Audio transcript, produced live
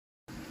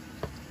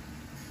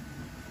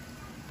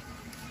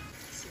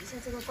下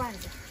这个罐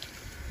子。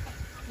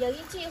有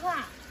一句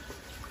话，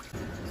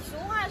俗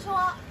话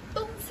说“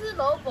冬吃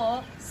萝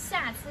卜，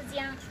夏吃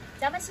姜”。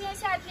咱们现在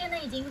夏天呢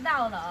已经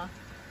到了，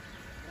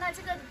那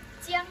这个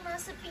姜呢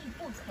是必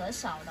不可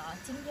少的。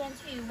今天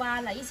去挖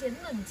了一些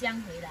嫩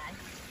姜回来，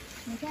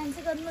你看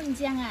这个嫩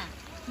姜啊，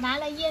拿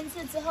来腌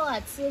制之后啊，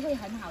吃会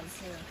很好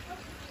吃。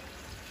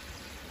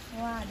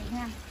哇，你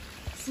看，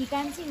洗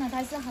干净了，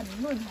它是很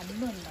嫩很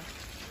嫩的。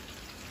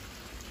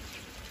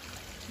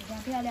你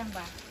看漂亮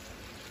吧？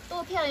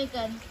多漂一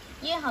根，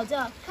腌好之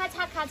后咔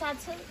嚓咔嚓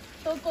吃，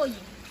多过瘾。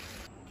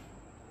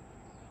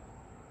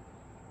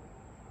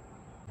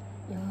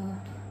然后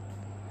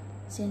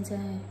现在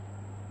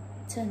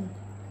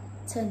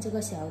趁这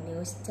个小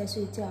牛在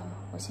睡觉，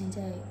我现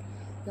在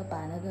要把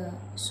那个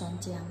酸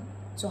姜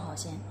做好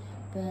先，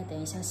不然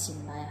等一下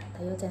醒来啊，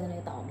它又在那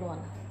里捣乱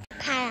了。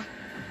开啊！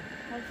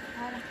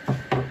开了。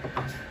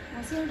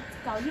我先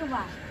搞一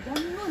碗比较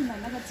嫩的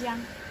那个姜，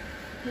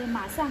可以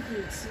马上可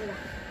以吃了。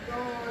都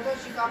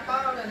是个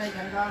包的，你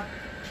看看，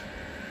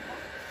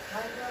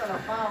开个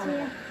包。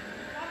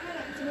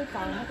这个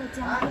搞那个姜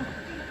片，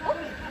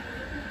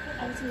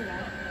丢进来。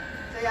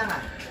这样啊？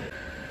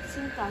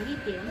先搞一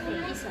点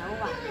点，一小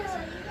碗。就有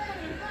一个人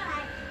过来，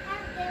他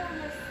给我们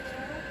食。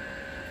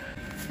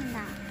是哪？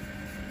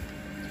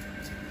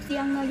姜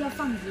呢要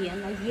放盐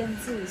来腌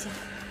制一下。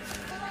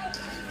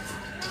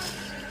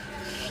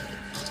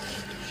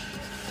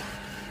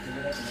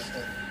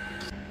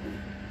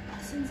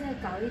现在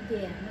搞一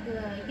点那个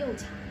柚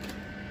茶，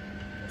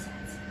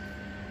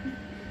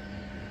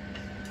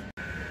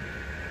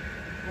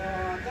我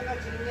这个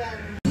经验。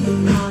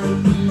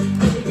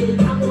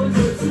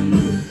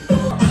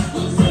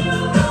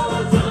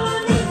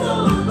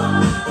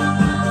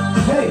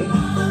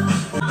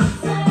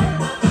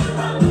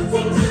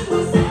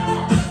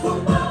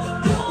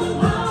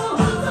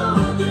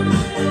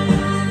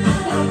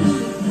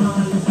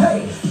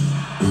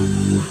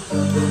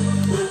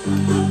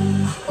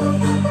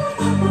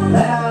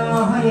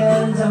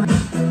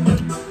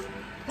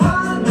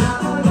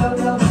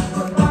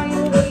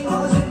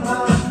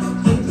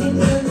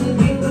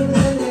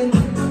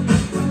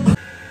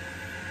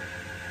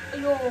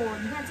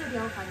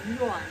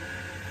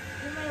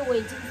我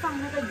已经放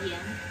那个盐，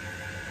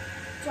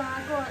抓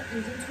过，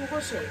已经出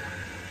过水了。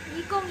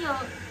一共有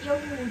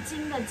5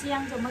斤的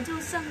姜，怎么就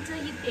剩这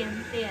一点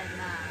点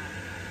呢？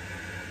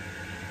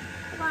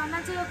哇，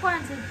那这个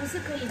罐子不是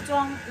可以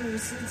装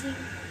50斤，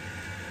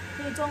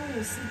可以装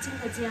50斤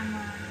的姜吗？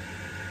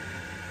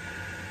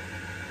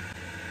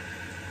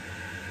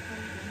放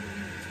一点点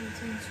米醋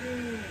进去。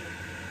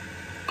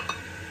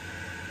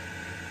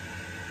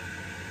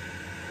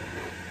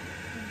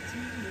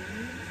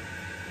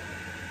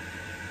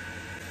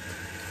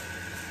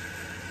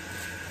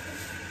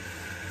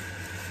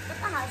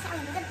好像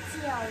一个酒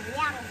一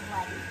样闻。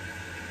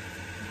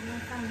然后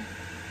放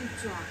一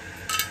爪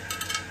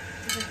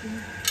这个冰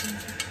糖进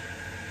去。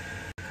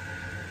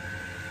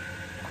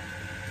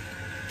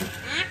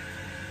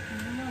然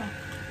后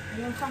还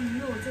要放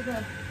入这个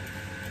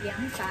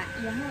凉白，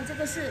然后这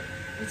个是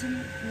已经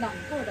冷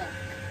过的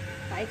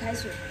白开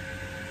水。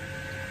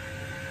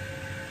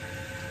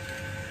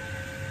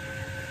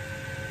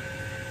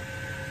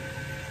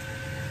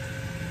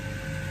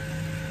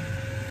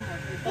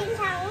冰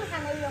糖还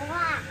没融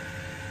化。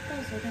到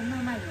时候它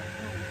慢慢融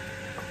化了。